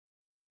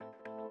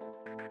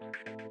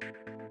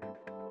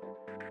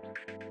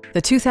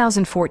The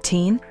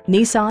 2014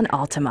 Nissan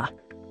Altima.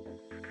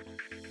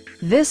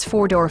 This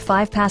four-door,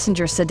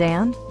 five-passenger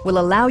sedan will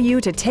allow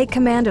you to take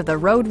command of the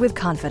road with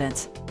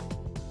confidence.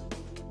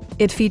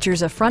 It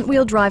features a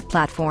front-wheel drive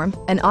platform,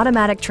 an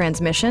automatic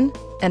transmission,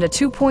 and a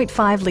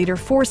 2.5-liter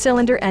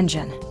four-cylinder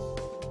engine.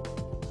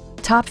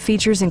 Top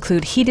features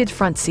include heated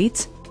front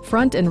seats,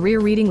 front and rear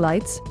reading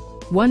lights,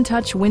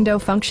 one-touch window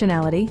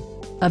functionality,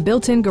 a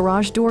built-in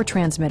garage door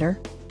transmitter,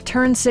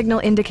 turn signal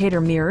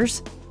indicator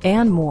mirrors,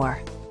 and more.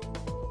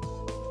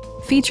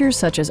 Features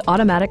such as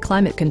automatic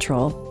climate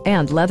control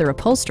and leather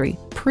upholstery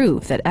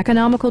prove that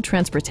economical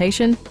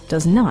transportation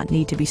does not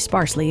need to be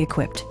sparsely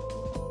equipped.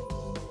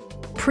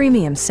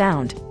 Premium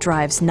sound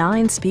drives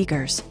 9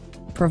 speakers,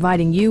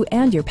 providing you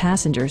and your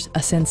passengers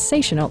a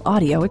sensational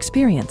audio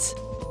experience.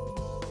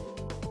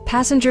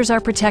 Passengers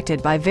are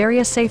protected by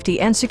various safety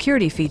and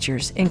security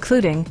features,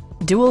 including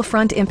dual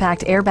front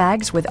impact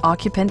airbags with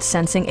occupant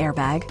sensing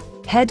airbag,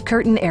 head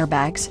curtain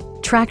airbags,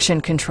 traction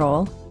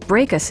control,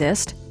 brake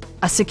assist,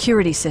 a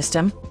security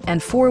system,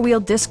 and four-wheel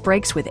disc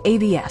brakes with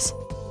ABS.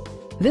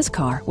 This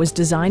car was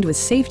designed with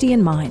safety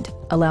in mind,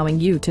 allowing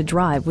you to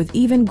drive with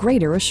even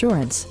greater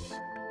assurance.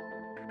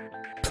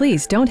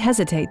 Please don't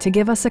hesitate to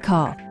give us a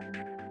call.